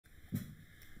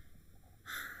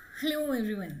Hello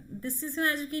everyone, this is your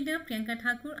educator Priyanka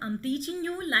Thakur. I'm teaching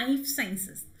you life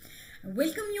sciences.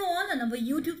 Welcome you all on our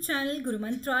YouTube channel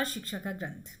Gurmantra Shikshaka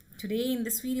Granth. Today in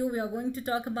this video we are going to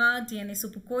talk about DNA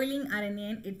supercoiling, RNA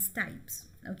and its types.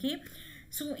 Okay,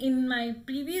 so in my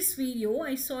previous video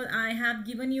I have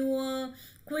given you a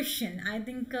question. I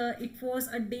think it was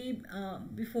a day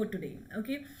before today.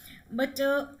 Okay, but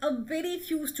a very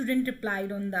few students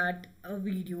replied on that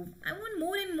video. I want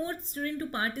more and more students to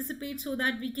participate so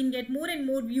that we can get more and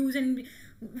more views and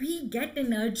we get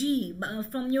energy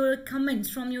from your comments,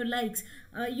 from your likes.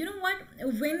 You know what,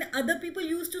 when other people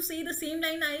used to say the same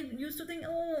line, I used to think,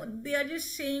 oh, they are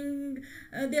just saying,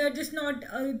 they are just not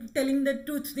telling the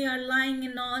truth, they are lying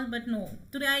and all. But no,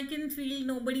 today I can feel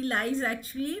nobody lies.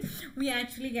 Actually, we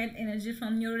actually get energy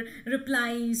from your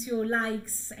replies, your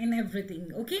likes and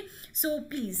everything. Okay, so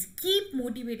please keep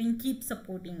motivating, keep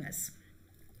supporting us.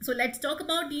 So let's talk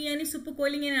about DNA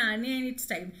supercoiling and RNA and its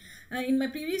type. In my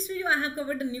previous video, I have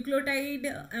covered the nucleotide,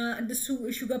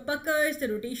 the sugar puckers, the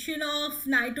rotation of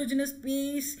nitrogenous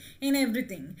base and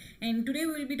everything. And today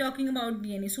we will be talking about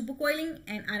DNA supercoiling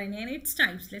and RNA and its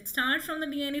types. Let's start from the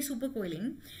DNA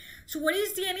supercoiling. So what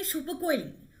is DNA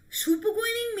supercoiling?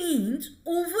 Supercoiling means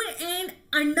over and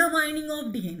underbinding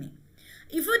of DNA.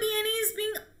 If a DNA is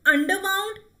being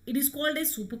underbound, it is called a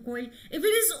supercoil. If it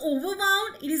is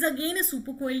overbound, it is again a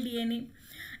supercoiled DNA.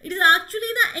 It is actually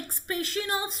the expression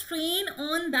of strain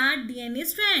on that DNA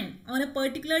strand. On a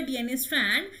particular DNA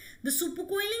strand, the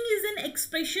supercoiling is an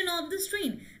expression of the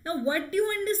strain. Now, what do you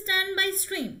understand by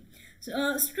strain?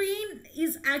 Strain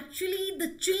is actually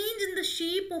the change in the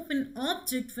shape of an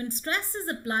object when stress is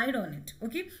applied on it.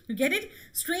 Okay, you get it?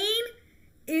 Strain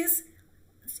is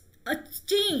a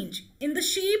change in the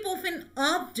shape of an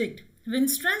object when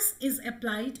stress is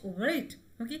applied over it.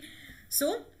 Okay,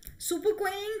 so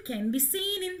supercoiling can be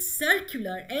seen in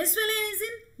circular as well as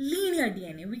in linear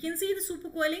DNA. We can see the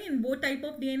supercoiling in both type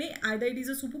of DNA. Either it is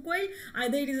a supercoil,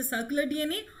 either it is a circular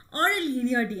DNA or a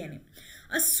linear DNA.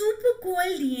 A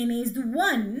supercoiled DNA is the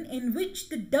one in which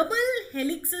the double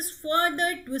helix is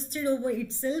further twisted over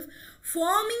itself,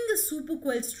 forming the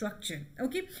supercoiled structure.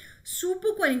 Okay,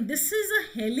 supercoiling, this is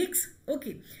a helix.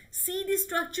 Okay, see the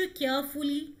structure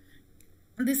carefully.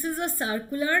 This is a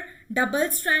circular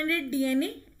double-stranded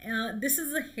DNA. This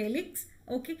is a helix.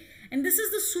 Okay, and this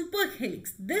is the super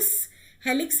helix. This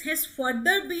helix has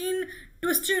further been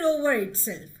twisted over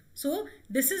itself. So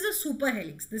this is a super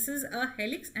helix. This is a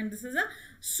helix and this is a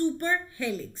super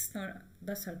helix, not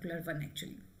the circular one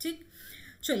actually.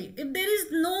 Actually, if there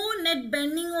is no net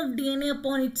bending of DNA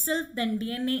upon itself, then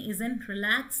DNA is in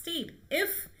relaxed state.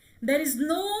 If there is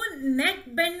no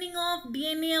net bending of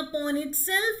DNA upon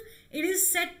itself, it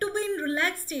is said to be in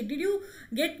relaxed state. Did you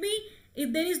get me?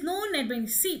 If there is no net bending,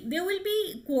 see, there will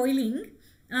be coiling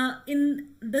in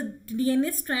the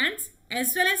DNA strands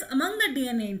as well as among the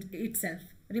DNA itself.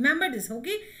 Remember this,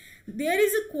 okay? There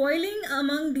is a coiling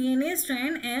among DNA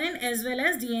strand and as well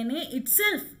as DNA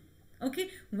itself. Okay,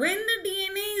 when the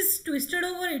DNA is twisted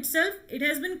over itself, it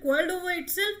has been coiled over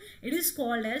itself, it is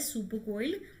called as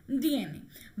supercoiled DNA.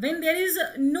 When there is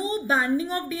no binding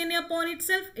of DNA upon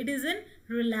itself, it is in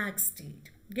relaxed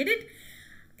state. Get it?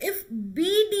 If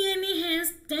bDNA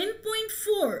has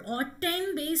 10.4 or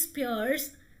 10 base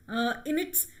pairs in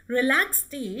its relaxed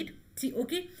state, see,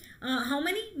 okay, how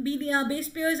many base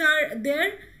pairs are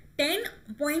there?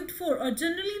 10.4, or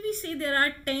generally we say there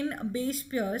are 10 base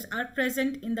pairs are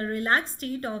present in the relaxed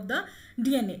state of the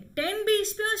DNA. 10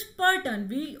 base pairs per turn.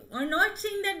 We are not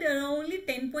saying that there are only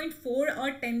 10.4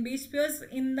 or 10 base pairs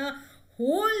in the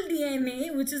whole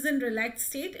DNA which is in relaxed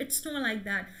state. It's not like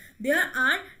that. There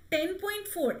are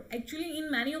 10.4. Actually,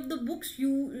 in many of the books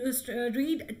you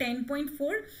read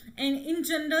 10.4, and in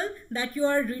general that you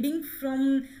are reading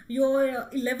from your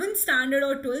 11th standard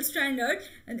or 12th standard,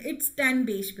 it's 10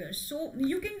 base pairs. So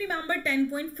you can remember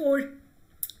 10.4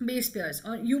 base pairs,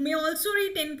 or you may also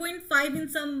read 10.5 in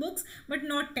some books but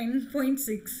not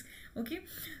 10.6. Okay,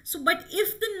 so but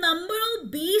if the number of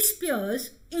base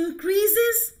pairs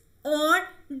increases or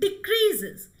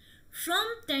decreases from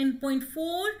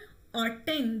 10.4 or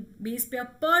 10 base pair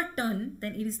per turn,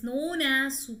 then it is known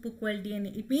as supercoiled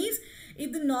DNA. It means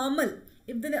if the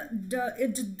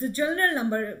general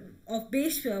number of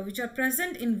base pair which are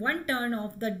present in one turn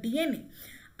of the DNA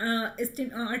is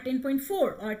 10.4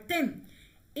 or 10,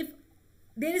 if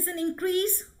there is an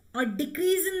increase or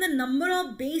decrease in the number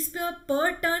of base pair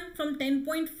per turn from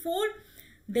 10.4,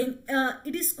 then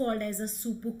it is called as a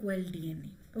supercoiled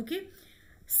DNA. Okay,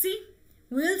 see,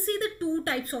 we will see the two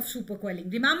types of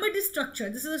supercoiling. Remember this structure.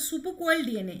 This is a supercoiled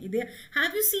DNA.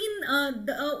 Have you seen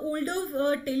the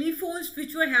older telephones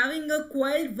which were having a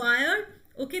coiled wire?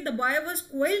 Okay, the wire was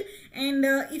coiled, and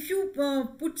if you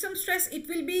put some stress, it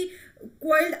will be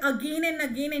coiled again and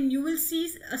again, and you will see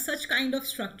such kind of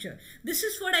structure. This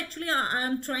is what actually I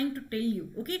am trying to tell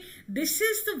you. Okay, this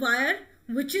is the wire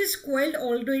which is coiled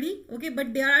already. Okay,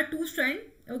 but there are two strands,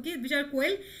 okay, which are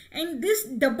coiled, and this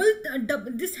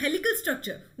this helical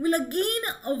structure will again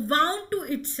wound to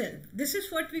itself. This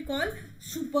is what we call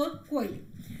supercoiling.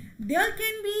 There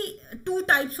can be two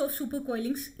types of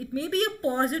supercoilings. It may be a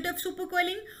positive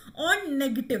supercoiling or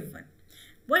negative one.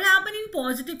 What happened in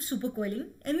positive supercoiling?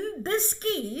 In this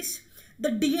case, the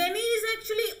DNA is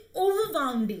actually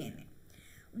overwound DNA.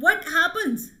 What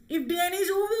happens if DNA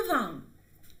is overwound?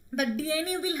 The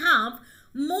DNA will have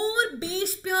more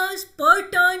base pairs per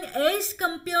turn as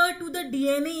compared to the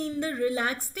DNA in the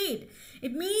relaxed state.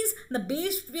 It means the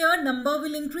base pair number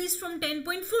will increase from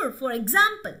 10.4. For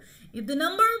example, if the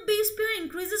number of base pair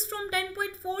increases from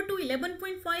 10.4 to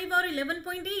 11.5 or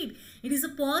 11.8, it is a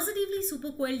positively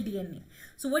supercoiled DNA.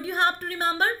 So what you have to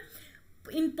remember,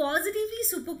 in positively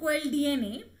supercoiled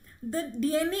DNA, the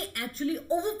DNA actually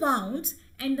overwounds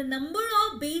and the number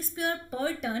of base pair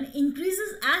per turn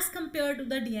increases as compared to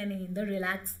the DNA in the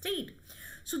relaxed state.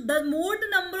 So the more the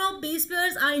number of base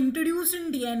pairs are introduced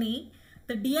in DNA,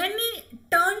 the DNA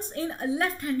turns in a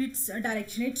left-handed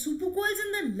direction. It supercoils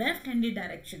in the left-handed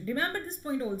direction. Remember this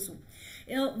point also.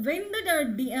 When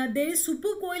there is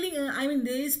supercoiling,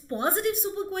 there is positive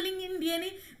supercoiling in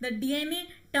DNA, the DNA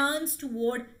turns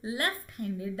toward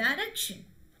left-handed direction.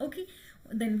 Okay.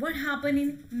 Then what happened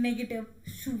in negative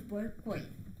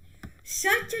supercoiling?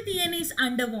 Such a DNA is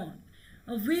underwound.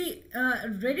 We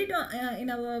read it in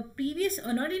our previous,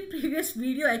 not in previous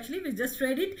video actually, we just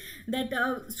read it that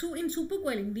so in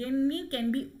supercoiling, DNA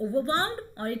can be overwound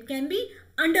or it can be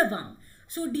underwound.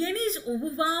 So DNA is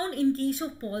overwound in case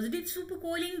of positive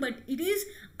supercoiling, but it is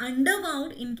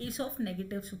underwound in case of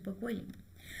negative supercoiling.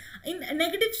 In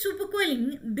negative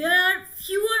supercoiling, there are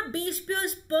fewer base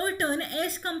pairs per turn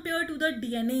as compared to the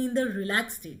DNA in the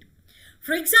relaxed state.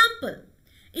 For example,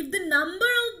 if the number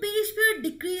of base pair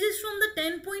decreases from the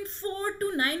 10.4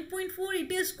 to 9.4,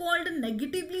 it is called a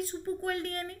negatively supercoiled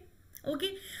DNA.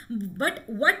 Okay, but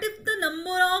what if the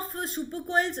number of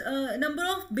number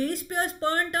of base pairs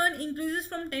per turn increases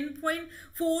from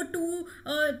 10.4 to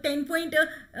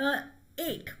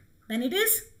 10.8? Then it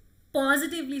is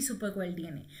positively supercoiled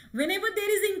DNA. Whenever there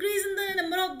is increase in the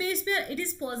number of base pair, it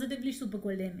is positively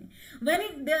supercoiled DNA.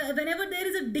 Whenever there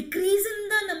is a decrease in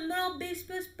the number of base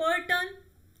pairs per turn,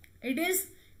 it is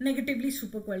negatively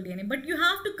supercoiled DNA. But you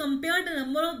have to compare the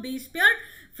number of base pair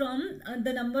from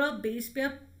the number of base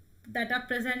pair that are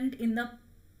present in the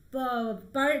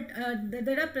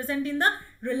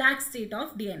relaxed state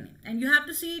of DNA, and you have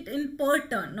to see it in per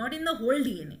turn, not in the whole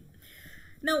DNA.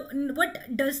 Now,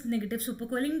 what does negative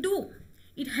supercoiling do?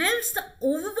 It helps the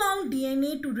overwound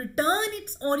DNA to return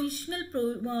its original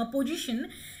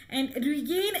position and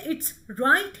regain its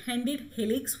right-handed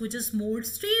helix, which is more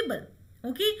stable.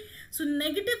 Okay, so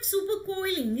negative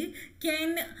supercoiling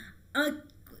can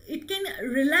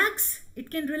relax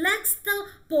the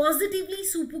positively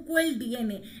supercoiled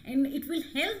DNA, and it will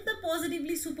help the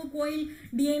positively supercoiled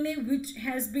DNA which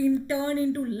has been turned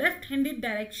into left-handed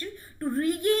direction to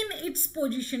regain its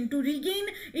position, to regain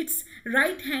its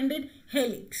right-handed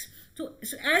helix. So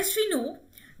as we know,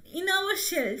 in our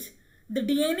cells, the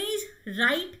DNA is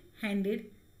right-handed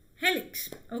helix.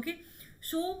 Okay,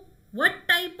 so what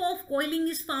type of coiling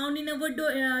is found in our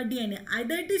DNA?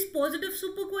 Either it is positive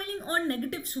supercoiling or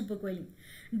negative supercoiling.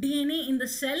 DNA in the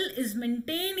cell is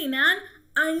maintained in an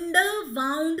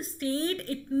underwound state.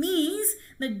 It means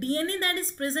the DNA that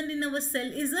is present in our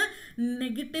cell is a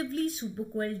negatively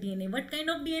supercoiled DNA. What kind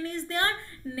of DNA is there?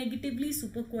 Negatively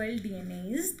supercoiled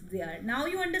DNA is there. Now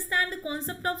you understand the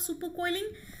concept of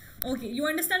supercoiling. Okay, you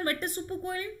understand what is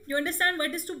supercoiling? You understand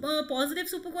what is positive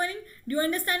supercoiling? Do you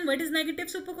understand what is negative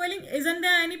supercoiling? Isn't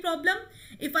there any problem?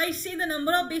 If I say the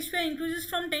number of base pair increases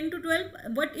from 10 to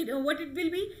 12, what it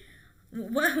will be?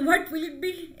 What will it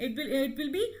be? It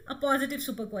will be a positive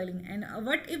supercoiling. And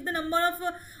what if the number of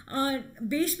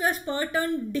base pairs per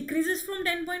turn decreases from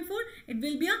 10.4? It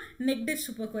will be a negative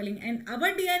supercoiling. And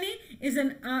our DNA is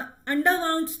an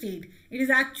underwound state. It is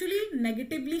actually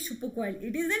negatively supercoiled.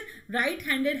 It is in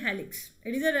right-handed helix.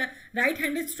 It is a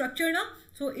right-handed structure now.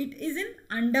 So it is in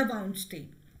underwound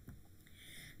state.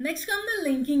 Next comes the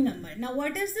linking number. Now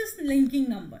what is this linking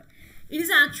number? It is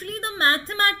actually the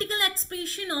mathematical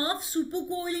expression of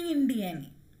supercoiling in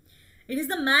DNA. It is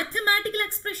the mathematical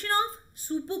expression of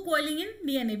supercoiling in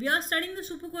DNA. We are studying the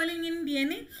supercoiling in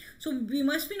DNA. So we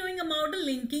must be knowing about the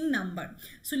linking number.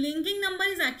 So linking number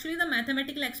is actually the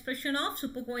mathematical expression of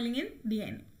supercoiling in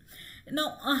DNA.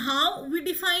 Now, how we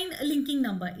define a linking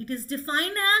number? It is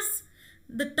defined as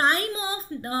the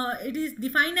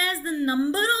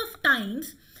number of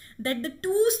times that the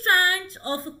two strands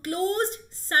of a closed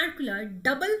circular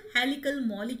double helical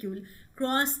molecule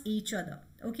cross each other.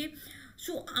 Okay,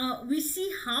 so we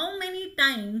see how many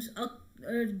times a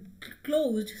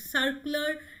closed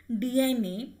circular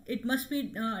DNA, it must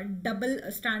be double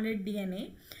stranded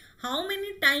DNA, how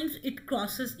many times it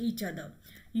crosses each other.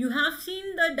 You have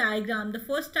seen the diagram, the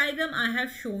first diagram I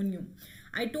have shown you.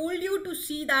 I told you to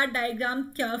see that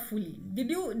diagram carefully. Did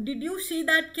you see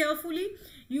that carefully?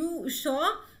 You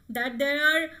saw that there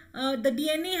are the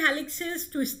DNA helices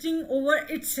twisting over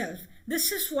itself.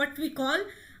 This is what we call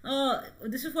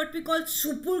very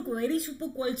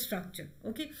supercoiled structure.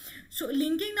 Okay, so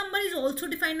linking number is also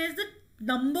defined as the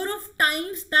number of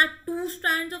times that two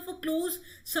strands of a closed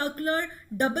circular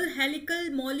double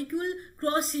helical molecule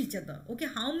cross each other. Okay,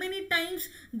 how many times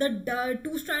the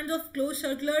two strands of closed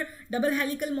circular double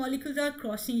helical molecules are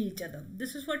crossing each other.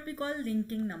 This is what we call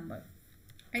linking number.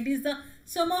 It is the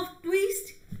sum of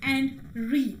twist and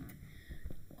wreath.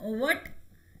 What?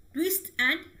 Twist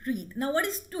and wreath. Now, what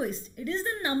is twist? It is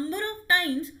the number of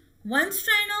times one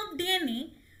strand of DNA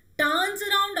turns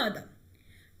around other.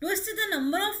 Twist is the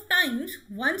number of times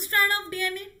one strand of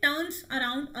DNA turns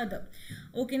around other.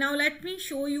 Okay, now let me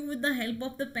show you with the help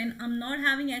of the pen. I'm not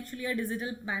having actually a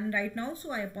digital pen right now,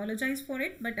 so I apologize for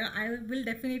it, but I will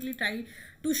definitely try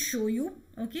to show you.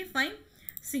 Okay, fine.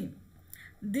 See,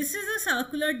 this is a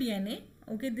circular DNA.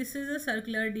 Okay, this is a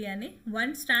circular DNA,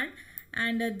 one strand,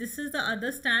 and this is the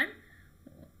other strand.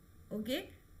 Okay,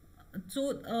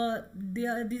 so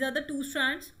these are the two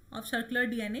strands of circular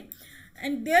DNA,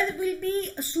 and there will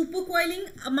be a supercoiling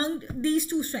among these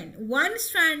two strands. One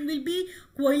strand will be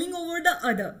coiling over the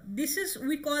other. This is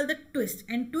we call the twist,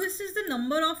 and twist is the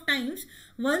number of times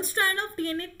one strand of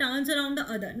DNA turns around the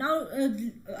other. Now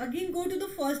again go to the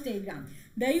first diagram.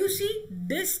 There you see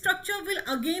this structure will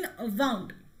again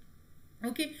wound.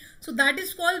 Okay, so that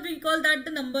is called, we call that the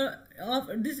number of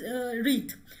this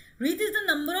wreath. Wreath is the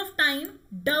number of time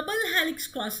double helix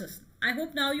crosses. I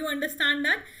hope now you understand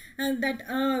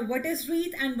that what is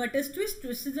wreath and what is twist.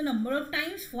 Twist is the number of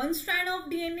times one strand of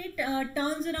DNA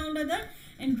turns around other,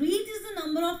 and wreath is the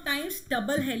number of times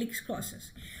double helix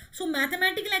crosses. So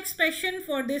mathematical expression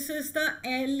for this is the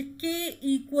LK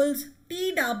equals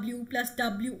TW plus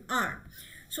WR.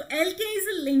 So LK is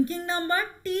the linking number,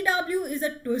 TW is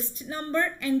a twist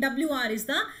number, and WR is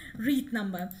the wreath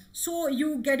number. So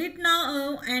you get it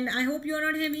now, and I hope you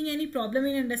are not having any problem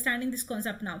in understanding this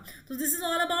concept now. So this is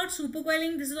all about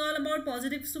supercoiling. This is all about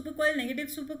positive supercoil, negative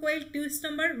supercoil, twist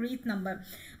number, wreath number.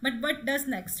 But what does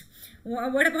next?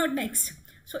 What about next?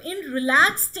 So in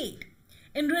relaxed state,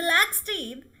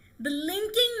 the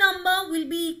linking number will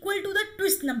be equal to the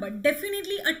twist number.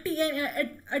 Definitely a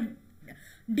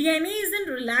DNA is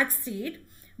in relaxed state,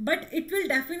 but it will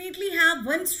definitely have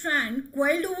one strand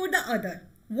coiled over the other.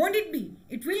 Won't it be?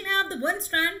 It will have the one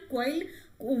strand coiled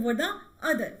over the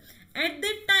other. At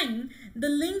that time, the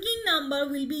linking number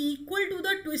will be equal to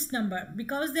the twist number,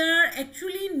 because there are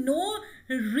actually no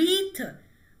wreath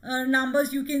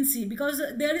numbers you can see, because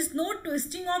there is no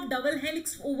twisting of double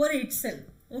helix over itself.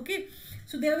 Okay,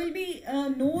 so there will be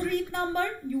no wreath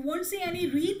number. You won't see any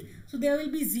wreath, so there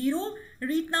will be 0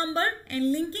 wreath number,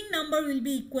 and linking number will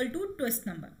be equal to twist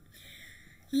number.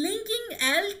 Linking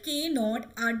L, K naught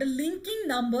are the linking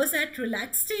numbers at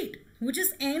relaxed state, which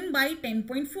is n by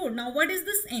 10.4. Now what is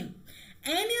this n?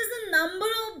 N is the number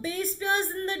of base pairs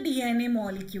in the DNA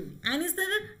molecule. N is the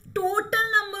total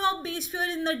number of base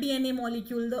pairs in the DNA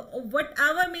molecule.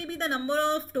 Whatever may be the number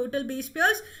of total base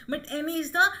pairs, but N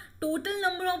is the total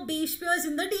number of base pairs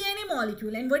in the DNA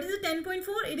molecule. And what is the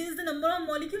 10.4? It is the number of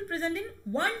molecules present in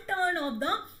one turn of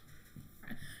the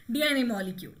DNA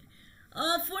molecule.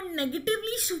 For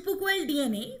negatively supercoiled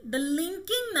DNA, the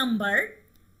linking number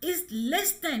is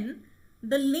less than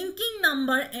the linking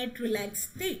number at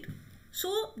relaxed state.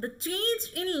 So the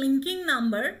change in linking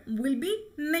number will be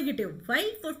negative.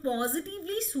 While for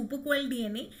positively supercoiled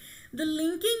DNA, the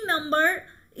linking number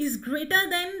is greater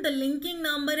than the linking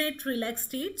number at relaxed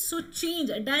state. So change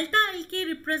delta LK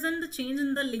represent the change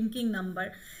in the linking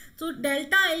number. So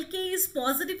delta LK is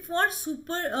positive for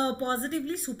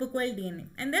positively supercoiled DNA.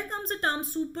 And there comes the term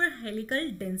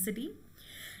superhelical density.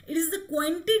 It is the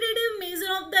quantitative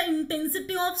measure of the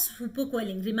intensity of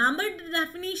supercoiling. Remember the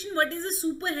definition. What is the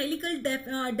superhelical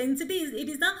density? It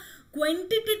is the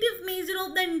quantitative measure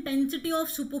of the intensity of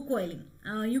supercoiling.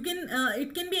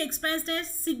 It can be expressed as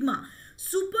sigma.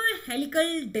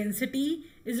 Superhelical density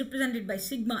is represented by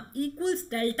sigma equals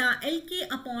delta LK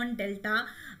upon delta,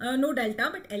 no delta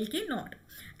but LK naught.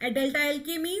 A delta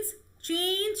LK means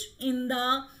change in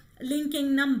the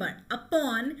linking number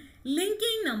upon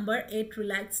linking number at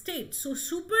relaxed state. So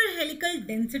superhelical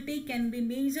density can be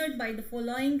measured by the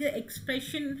following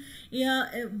expression,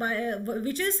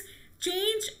 which is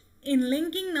change in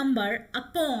linking number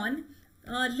upon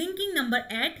linking number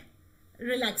at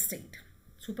relaxed state.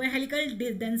 Superhelical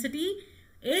density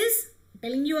is,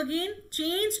 telling you again,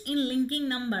 change in linking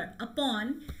number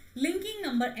upon linking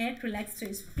number at relaxed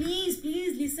state. Please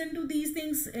listen to these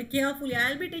things carefully.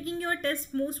 I'll be taking your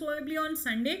test most probably on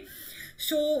Sunday.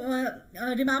 So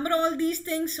remember all these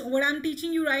things, what I'm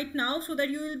teaching you right now, so that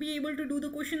you will be able to do the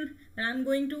question that I'm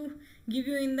going to give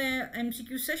you in the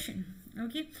MCQ session.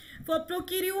 Okay, for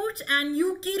prokaryotes and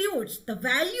eukaryotes, the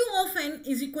value of n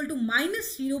is equal to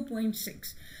minus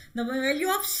 0.6. The value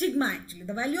of sigma, actually,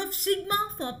 the value of sigma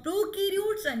for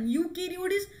prokaryotes and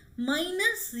eukaryotes is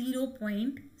minus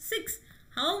 0.6.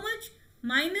 How much?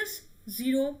 Minus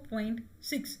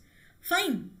 0.6.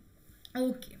 Fine.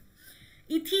 Okay.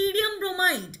 Ethidium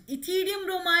bromide. Ethidium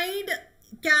bromide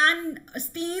can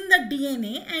stain the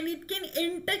DNA and it can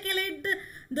intercalate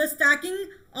the stacking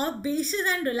of bases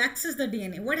and relaxes the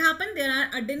DNA. What happened? There are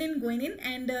adenine, guanine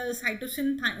and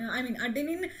cytosine,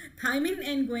 adenine, thymine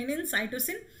and guanine,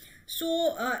 cytosine.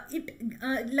 So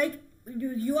like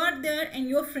you are there and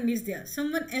your friend is there.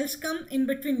 Someone else come in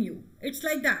between you. It's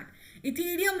like that.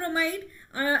 Ethidium bromide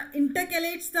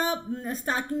intercalates the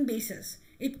stacking bases.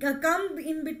 It comes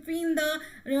in between the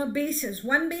bases.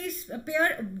 One base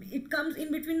pair, it comes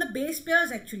in between the base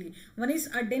pairs actually. One is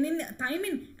adenine,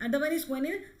 thymine, other one is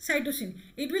guanine, cytosine.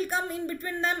 It will come in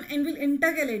between them and will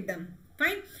intercalate them.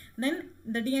 Fine. Then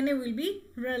the DNA will be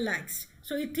relaxed.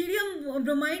 So ethidium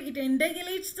bromide, it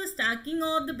intercalates the stacking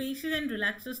of the bases and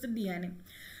relaxes the DNA.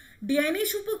 DNA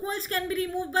supercoils can be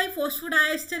removed by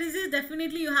phosphodiesterase.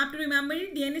 Definitely you have to remember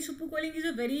it. DNA supercoiling is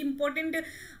a very important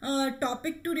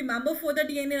topic to remember for the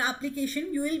DNA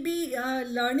application. You will be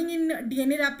learning in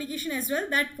DNA application as well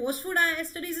that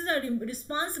phosphodiesterases are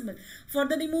responsible for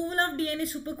the removal of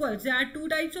DNA supercoils. There are two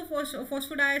types of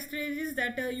phosphodiesterases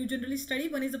that you generally study.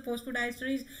 One is the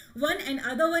phosphodiesterase 1 and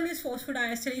other one is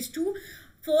phosphodiesterase 2.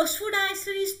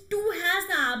 Phosphodiesterase 2 has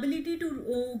the ability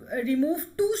to remove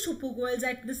two supercoils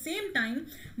at the same time,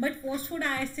 but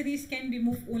phosphodiesterase can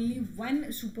remove only one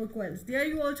supercoil. There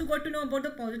you also got to know about the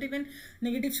positive and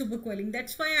negative supercoiling.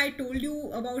 That's why I told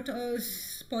you about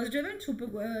positive and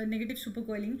negative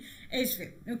supercoiling as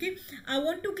well. Okay, I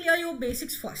want to clear your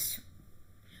basics first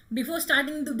before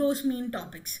starting those main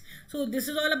topics. So this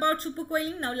is all about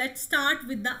supercoiling. Now let's start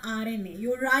with the RNA,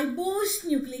 your ribose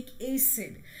nucleic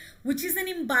acid, which is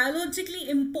an biologically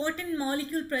important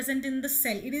molecule present in the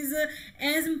cell. It is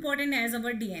as important as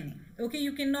our DNA. Okay,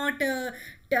 you cannot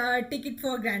take it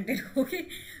for granted. Okay,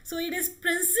 so it is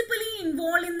principally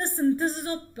involved in the synthesis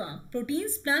of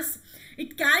proteins, plus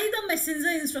it carries the messenger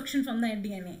instruction from the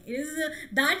DNA. It is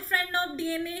that friend of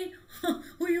DNA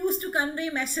who used to convey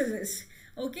messages.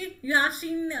 Okay, you have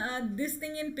seen this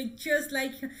thing in pictures,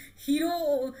 like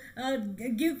hero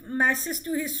give message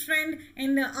to his friend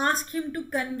and ask him to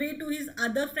convey to his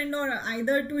other friend, or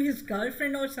either to his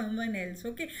girlfriend or someone else.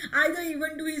 Okay, either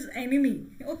even to his enemy.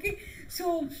 Okay,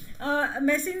 so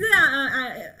messenger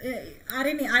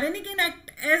RNA can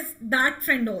act as that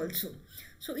friend also.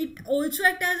 So it also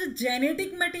acts as a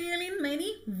genetic material in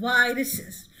many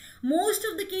viruses. Most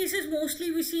of the cases,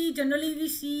 generally we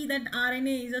see that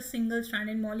RNA is a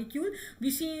single-stranded molecule.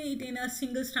 We see it in a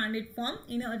single-stranded form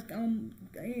in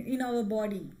our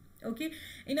body. Okay,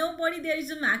 in our body there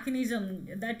is a mechanism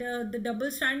that the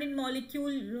double-stranded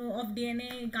molecule of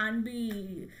DNA can't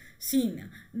be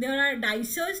seen. There are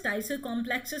dicer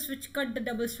complexes which cut the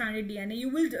double-stranded DNA. You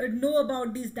will know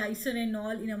about these dicer and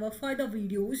all in our further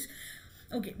videos.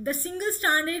 Okay, the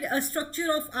single-stranded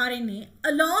structure of RNA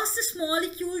allows this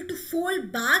molecule to fold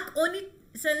back on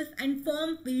itself and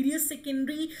form various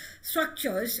secondary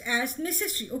structures as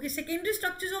necessary. Okay, secondary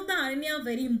structures of the RNA are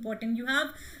very important. You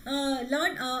have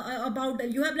learned about the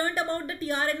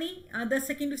tRNA, the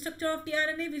secondary structure of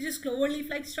tRNA, which is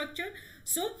clover-leaf-like structure.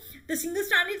 So the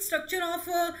single-stranded structure of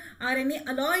RNA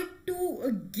allow it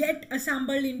to get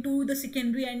assembled into the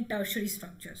secondary and tertiary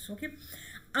structures. Okay.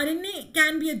 RNA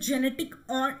can be a genetic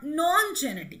or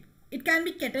non-genetic. It can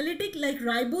be catalytic, like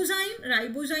ribozyme.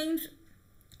 Ribozymes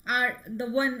are the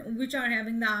one which are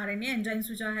having the RNA, enzymes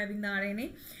which are having the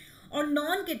RNA. or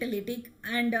non-catalytic,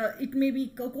 and it may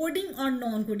be coding or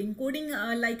non-coding. Coding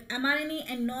like mRNA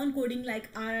and non-coding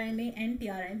like rRNA and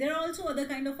tRNA. There are also other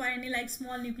kind of RNA like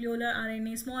small nuclear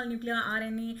RNA, small nuclear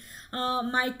RNA,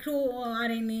 micro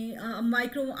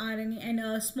RNA,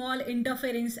 and small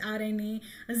interference RNA,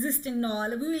 cyst and all.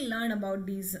 We will learn about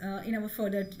these in our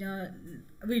further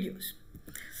videos.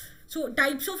 So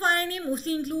types of RNA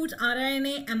mostly includes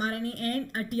rRNA, mRNA,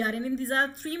 and tRNA. These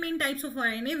are three main types of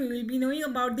RNA. We will be knowing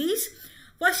about these.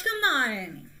 First come the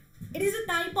rRNA. It is a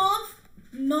type of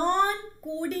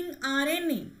non-coding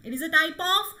RNA. It is a type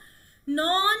of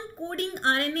non-coding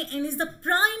RNA and is the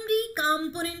primary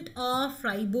component of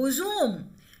ribosome.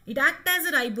 It acts as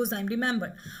a ribozyme.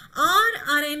 Remember,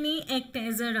 rRNA acts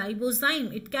as a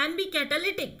ribozyme. It can be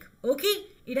catalytic. Okay,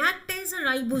 it acts as a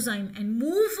ribozyme and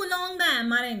move along the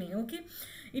mRNA. Okay,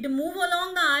 it move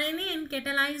along the RNA and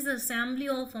catalyze the assembly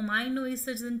of amino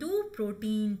acids into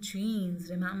protein chains.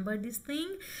 Remember this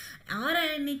thing.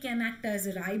 rRNA can act as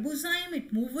a ribozyme.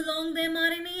 It move along the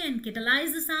mRNA and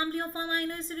catalyze the assembly of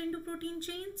amino acid into protein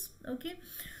chains. Okay,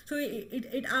 so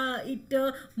it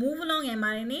move along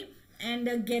mRNA and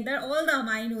gather all the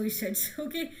amino acids.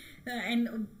 Okay,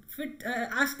 and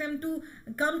ask them to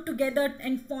come together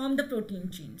and form the protein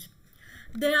chains.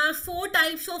 There are 4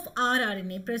 types of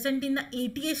rRNA present in the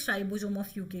 80S ribosome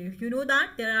of eukaryote. You know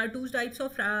that there are 2 types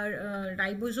of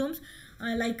ribosomes,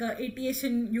 like 80S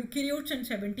in eukaryotes and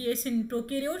 70S in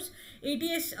prokaryotes.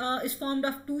 80S is formed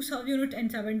of 2 subunits and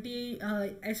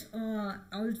 70S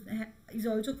is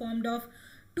also formed of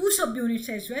 2 subunits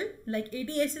as well. Like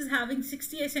 80S is having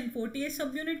 60S and 40S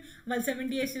subunit, while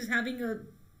 70S is having a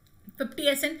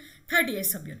 50S and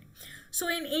 30S subunit. So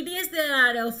in 80S there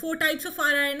are 4 types of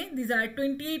rRNA. These are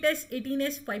 28S,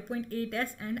 18S,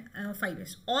 5.8S and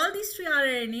 5S. All these 3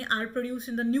 rRNA are produced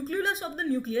in the nucleolus of the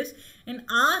nucleus, and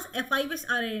as F5S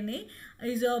rRNA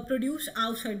is produced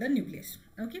outside the nucleus.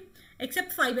 Okay,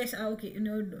 except 5S. Okay,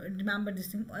 remember this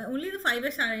thing. Only the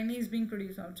 5S RNA is being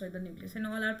produced outside the nucleus, and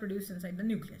all are produced inside the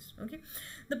nucleus. Okay,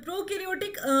 the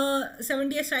prokaryotic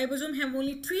 70S ribosome have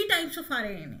only 3 types of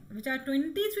RNA, which are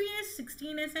 23S,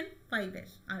 16S, and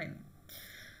 5S RNA.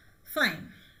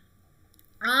 Fine.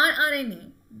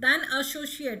 rRNA then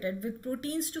associated with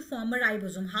proteins to form a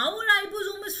ribosome. How a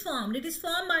ribosome is formed? It is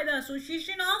formed by the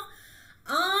association of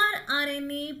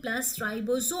rRNA plus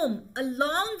ribosome.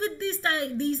 Along with these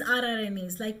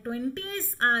rRNAs like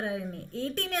 20S rRNA,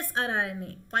 18S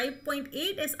rRNA,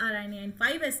 5.8S rRNA and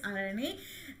 5S rRNA,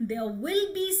 there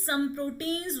will be some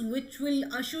proteins which will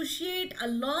associate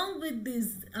along with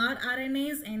these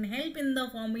rRNAs and help in the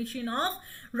formation of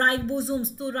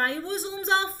ribosomes. So ribosomes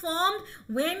are formed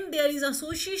when there is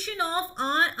association of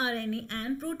rRNA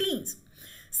and proteins.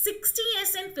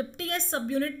 60S and 50S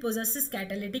subunit possesses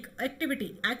catalytic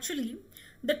activity. Actually,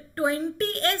 the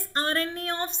 20S RNA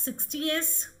of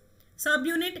 60S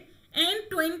subunit and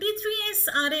 23S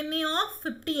RNA of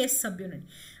 50S subunit,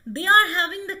 they are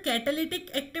having the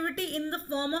catalytic activity in the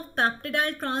form of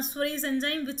peptidyl transferase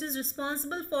enzyme, which is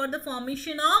responsible for the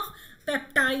formation of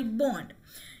peptide bond.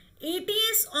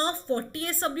 80S of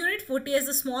 40S subunit, 40S is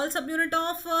the small subunit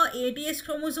of 80S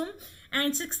chromosome,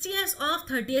 and 60S of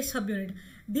 30S subunit.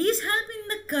 These help in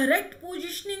the correct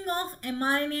positioning of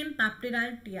mRNA and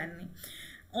peptidyl tRNA.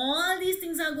 All these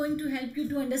things are going to help you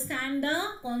to understand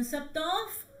the concept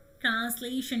of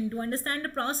translation, to understand the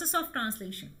process of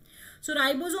translation. So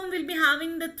ribosome will be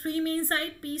having the 3 main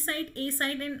sites, P site, A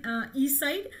site and E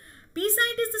site. P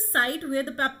site is the site where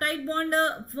the peptide bond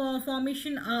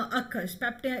formation occurs.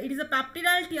 It is a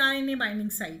peptidyl tRNA binding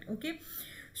site. Okay,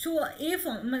 so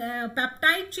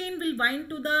peptide chain will bind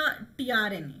to the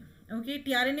tRNA. Okay,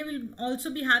 tRNA will also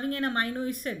be having an amino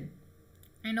acid,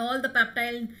 and all the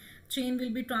peptide chain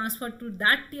will be transferred to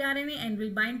that tRNA and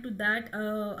will bind to that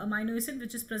amino acid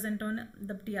which is present on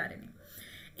the tRNA.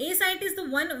 A site is the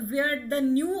one where the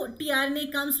new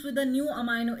tRNA comes with a new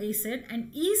amino acid,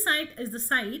 and E site is the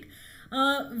site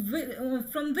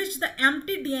from which the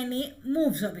empty DNA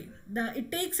moves away.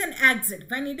 It takes an exit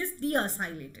when it is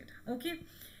deacylated. Okay,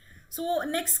 so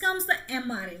next comes the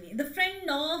mRNA, the friend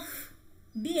of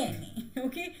DNA,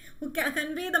 okay, who can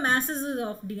convey the messages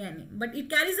of DNA, but it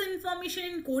carries the information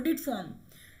in coded form.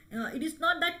 It is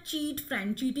not that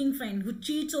cheating friend who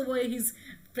cheats over his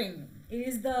friend. It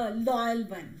is the loyal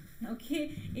one.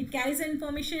 Okay, it carries the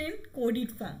information in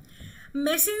coded form.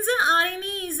 Messenger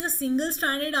RNA is a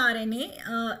single-stranded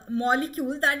RNA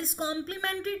molecule that is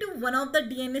complementary to one of the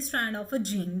DNA strand of a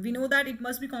gene. We know that it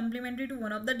must be complementary to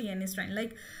one of the DNA strand.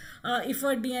 Like if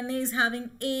a DNA is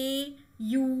having A,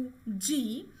 U,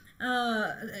 G,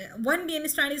 one DNA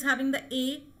strand is having the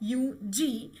A, U,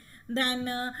 G, then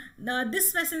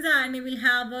this messenger RNA will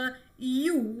have a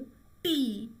U,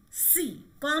 T, C,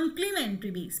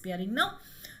 complementary base pairing. Now,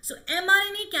 so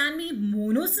mRNA can be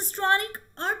monocistronic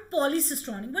or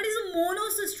polycistronic. What is a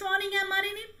monocistronic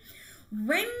mRNA?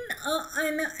 When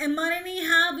an mRNA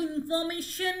have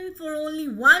information for only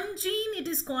one gene, it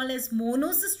is called as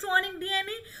monocistronic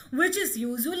DNA, which is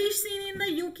usually seen in the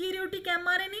eukaryotic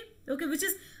mRNA. Okay, which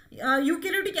is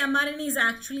eukaryotic mRNA is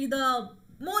actually the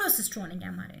monocistronic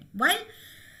mRNA, while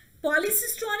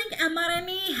polycistronic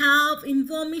mRNA have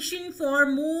information for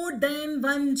more than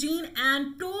one gene,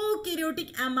 and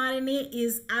prokaryotic mRNA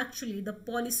is actually the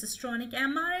polycistronic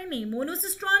mRNA.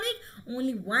 Monocistronic,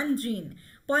 only one gene.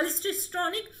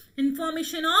 Polycistronic,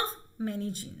 information of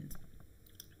many genes.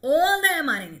 All the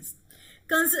mRNAs,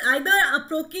 either a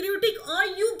prokaryotic or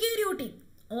eukaryotic,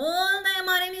 all the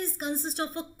mRNAs consist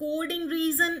of a coding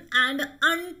region and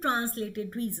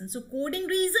untranslated region. So coding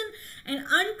region and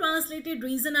untranslated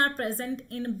region are present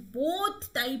in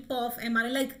both type of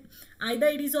mRNA, like either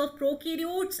it is of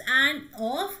prokaryotes and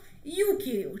of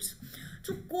eukaryotes.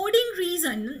 So coding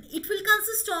region, it will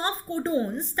consist of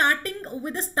codons starting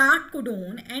with the start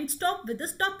codon and stop with the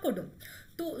stop codon.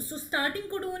 So starting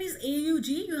codon is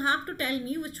AUG. You have to tell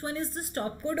me which one is the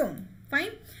stop codon.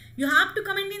 Fine. You have to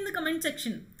comment in the comment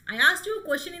section. I asked you a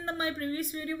question in my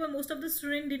previous video, but most of the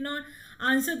students did not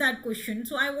answer that question.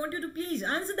 So I want you to please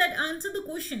answer the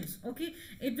questions. Okay.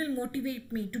 It will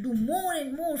motivate me to do more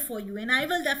and more for you, and I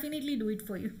will definitely do it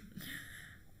for you.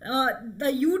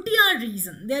 The UTR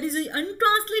region, there is an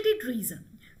untranslated region.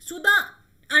 So the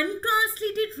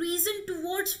untranslated region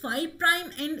towards 5'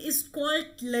 end is called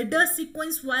ladder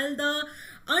sequence, while the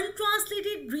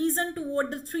untranslated region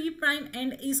toward the 3'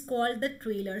 end is called the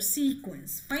trailer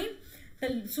sequence. Fine.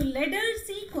 So ladder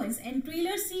sequence and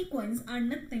trailer sequence are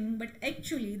nothing but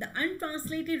actually the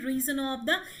untranslated region of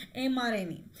the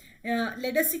mRNA.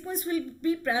 Ladder sequence will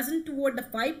be present toward the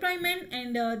 5' end,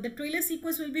 and the trailer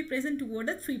sequence will be present toward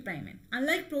the 3' end.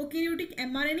 Unlike prokaryotic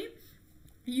mRNA,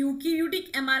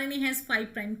 eukaryotic mRNA has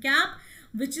 5' cap,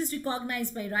 which is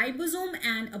recognized by ribosome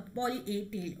and a poly A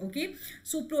tail. Okay,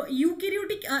 so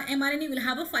eukaryotic mRNA will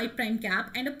have a 5'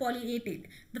 cap and a poly A tail.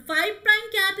 The 5'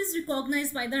 cap is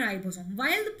recognized by the ribosome,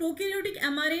 while the prokaryotic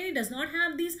mRNA does not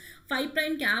have this 5'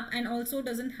 cap and also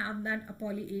doesn't have that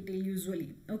poly A tail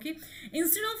usually. Okay,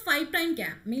 instead of 5'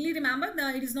 cap, mainly remember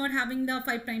that it is not having the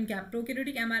 5' cap.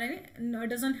 Prokaryotic mRNA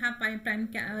doesn't have 5'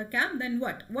 cap. Then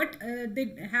what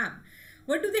they have?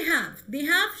 What do they have? They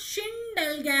have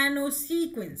Shin-Delgado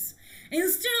sequence.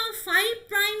 Instead of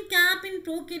 5' cap in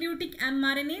prokaryotic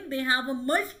mRNA, they have a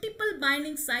multiple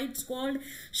binding sites called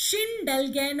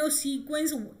Shin-Delgado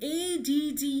sequence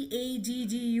AGG-AGGU,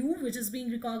 which is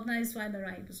being recognized by the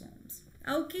ribosomes.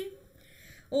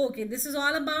 Okay, this is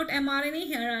all about mRNA.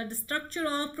 Here are the structure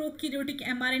of prokaryotic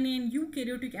mRNA and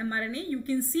eukaryotic mRNA. You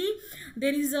can see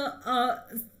there is a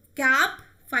cap,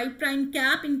 5'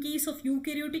 cap in case of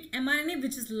eukaryotic mRNA,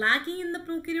 which is lacking in the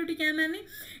prokaryotic mRNA.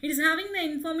 It is having the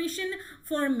information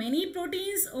for many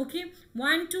proteins. Okay,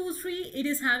 1, 2, 3. It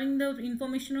is having the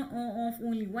information of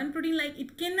only one protein. Like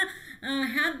it can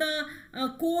have the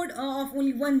code of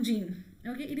only one gene.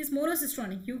 Okay, it is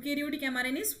monocistronic. Eukaryotic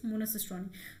mRNA is monocistronic.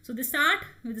 So they start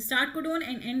with the start codon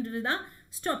and end with the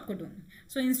stop codon.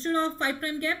 So instead of 5'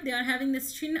 cap, they are having the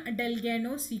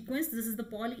Shin-Delgado sequence. This is the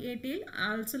poly A tail,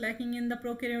 also lacking in the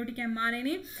prokaryotic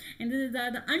mRNA. And this is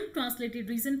the untranslated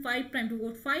region, 5'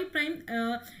 toward 5'.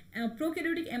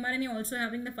 Prokaryotic mRNA also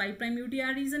having the 5'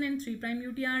 UTR region and 3'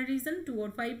 UTR region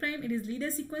toward 5'. It is leader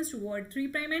sequence toward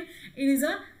 3' and it is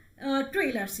a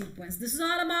trailer sequence. This is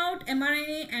all about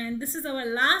mRNA, and this is our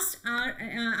last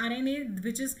RNA,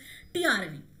 which is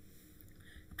tRNA.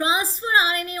 Transfer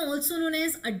RNA, also known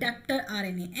as adapter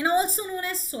RNA, and also known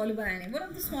as soluble RNA, one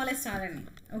of the smallest RNA.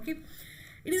 Okay,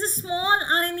 it is a small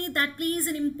RNA that plays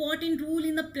an important role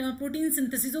in the protein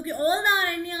synthesis. Okay, all the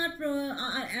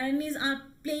RNAs are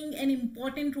playing an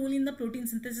important role in the protein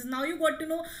synthesis. Now you got to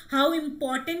know how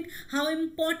important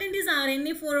is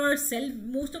RNA for our cell.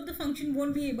 Most of the function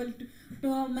won't be able to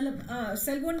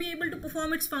cell won't be able to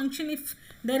perform its function if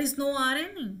there is no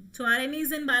RNA. So RNA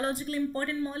is a biologically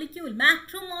important molecule,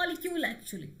 macromolecule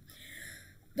actually.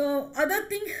 The other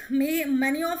thing,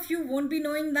 many of you won't be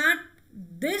knowing that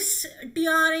this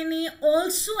tRNA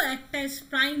also acts as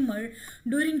primer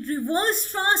during reverse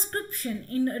transcription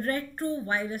in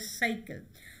retrovirus cycle.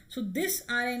 So this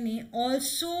RNA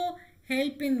also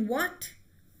help in what?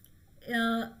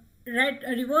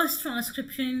 Reverse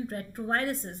transcription in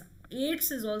retroviruses.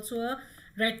 AIDS is also a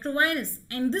retrovirus,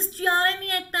 and this tRNA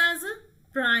acts as a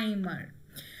primer.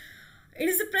 It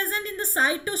is present in the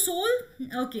cytosol.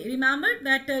 Okay, remember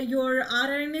that your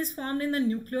rRNA is formed in the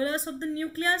nucleolus of the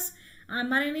nucleus.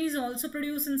 mRNA is also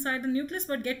produced inside the nucleus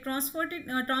but get transferred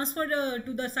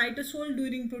to the cytosol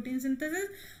during protein synthesis.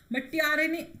 But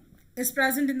tRNA is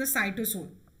present in the cytosol.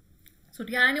 So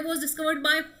tRNA was discovered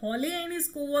by Holle and his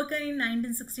co-worker in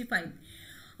 1965.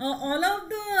 All of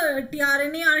the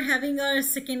tRNA are having a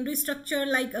secondary structure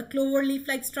like a clover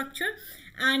leaf-like structure,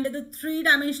 and the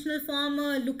three-dimensional form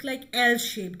look like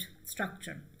L-shaped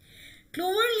structure.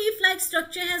 Clover leaf-like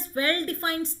structure has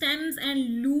well-defined stems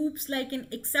and loops like an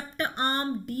acceptor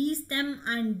arm, D stem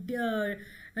and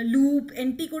loop,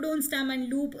 anticodon stem and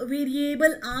loop,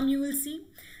 variable arm you will see.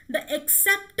 The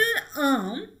acceptor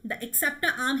arm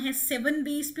has 7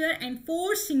 base pair and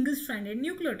 4 single-stranded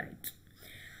nucleotides.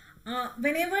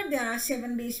 Whenever there are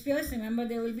 7 base pairs, remember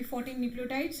there will be 14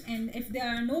 nucleotides, and if there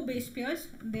are no base pairs,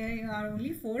 there are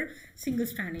only 4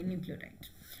 single-stranded nucleotides.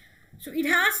 So it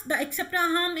has, the acceptor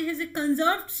arm has a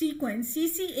conserved sequence,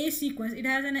 CCA sequence. It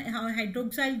has a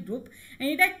hydroxyl group and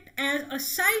it acts as a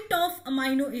site of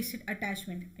amino acid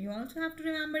attachment. You also have to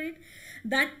remember it,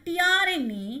 that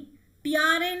tRNA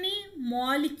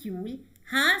molecule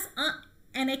has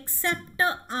an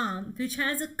acceptor arm which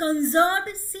has a conserved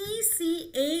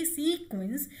CCA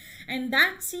sequence, and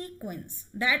that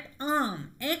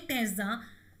arm acts as the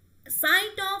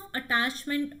site of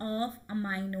attachment of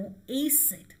amino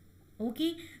acid.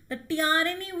 Okay, the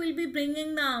tRNA will be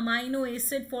bringing the amino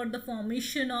acid for the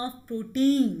formation of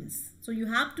proteins. So you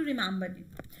have to remember it.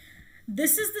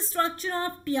 This is the structure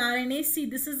of tRNA. See,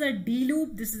 this is a D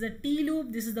loop, this is a T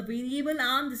loop, this is the variable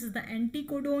arm, this is the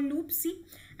anticodon loop. See,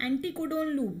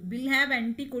 anticodon loop will have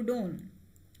anticodon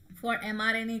for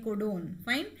mRNA codon.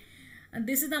 Fine. And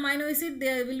this is the amino acid.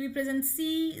 There will be present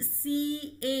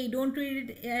CCA. Don't read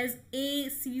it as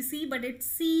ACC, but it's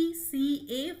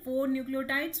CCA. 4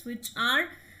 nucleotides, which are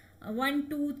 1,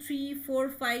 2, 3, 4,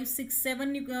 5, 6,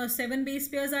 7 base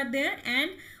pairs are there,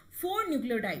 and 4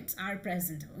 nucleotides are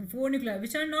present. 4 nucleotides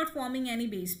which are not forming any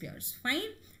base pairs.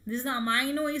 Fine. This is the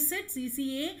amino acid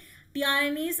CCA.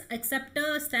 tRNA's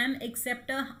acceptor stem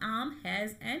acceptor arm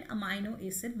has an amino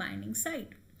acid binding site.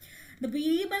 The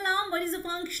variable arm, what is the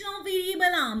function of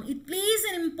variable arm? It plays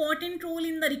an important role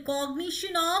in the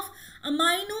recognition of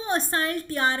amino acyl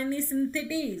tRNA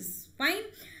synthetase. Fine.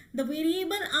 The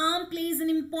variable arm plays an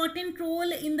important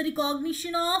role in the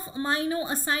recognition of amino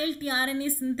acyl tRNA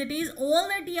synthetase. All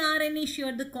the tRNA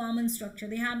share the common structure.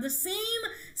 They have the same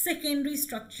secondary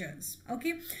structures.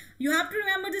 Okay. You have to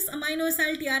remember this amino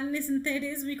acyl tRNA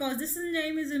synthetase because this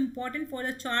enzyme is important for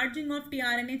the charging of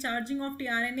tRNA. Charging of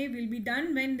tRNA will be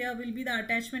done when there will be the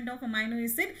attachment of amino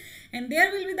acid, and there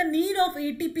will be the need of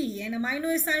ATP, and amino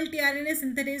acyl tRNA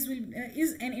synthetase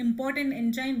is an important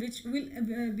enzyme which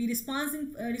will be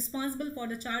responsible for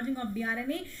the charging of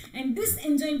tRNA, and this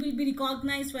enzyme will be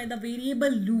recognized by the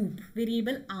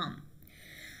variable arm.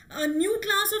 A new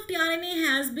class of tRNA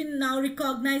has been now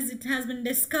recognized. It has been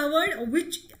discovered,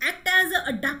 which act as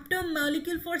an adapter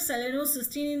molecule for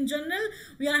selenocysteine. In general,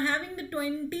 we are having the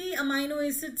 20 amino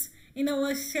acids in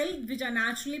our cell which are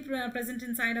naturally present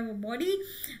inside our body,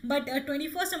 but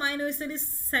 21st amino acid is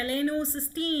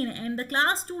selenocysteine, and the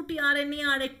class 2 tRNA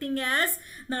are acting as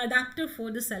the adapter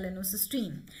for the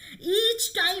selenocysteine.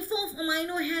 Each type of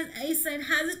amino acid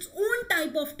has its own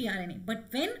type of tRNA, but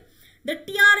when the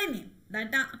tRNA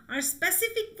that are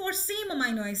specific for same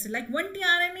amino acid, like one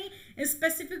tRNA is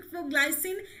specific for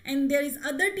glycine and there is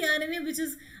other tRNA which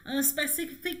is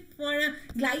specific for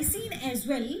glycine as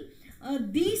well.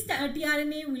 These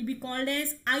tRNA will be called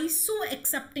as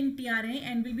iso-accepting tRNA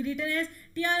and will be written as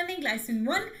tRNA glycine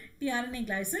 1, tRNA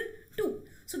glycine 2.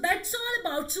 So that's all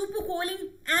about supercoiling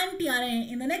and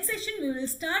tRNA. In the next session, we will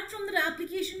start from the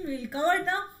application. We will cover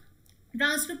the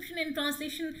transcription and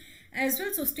translation as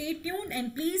well. So stay tuned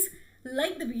and please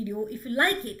like the video. If you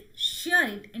like it, share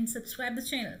it and subscribe the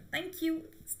channel. Thank you.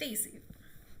 Stay safe.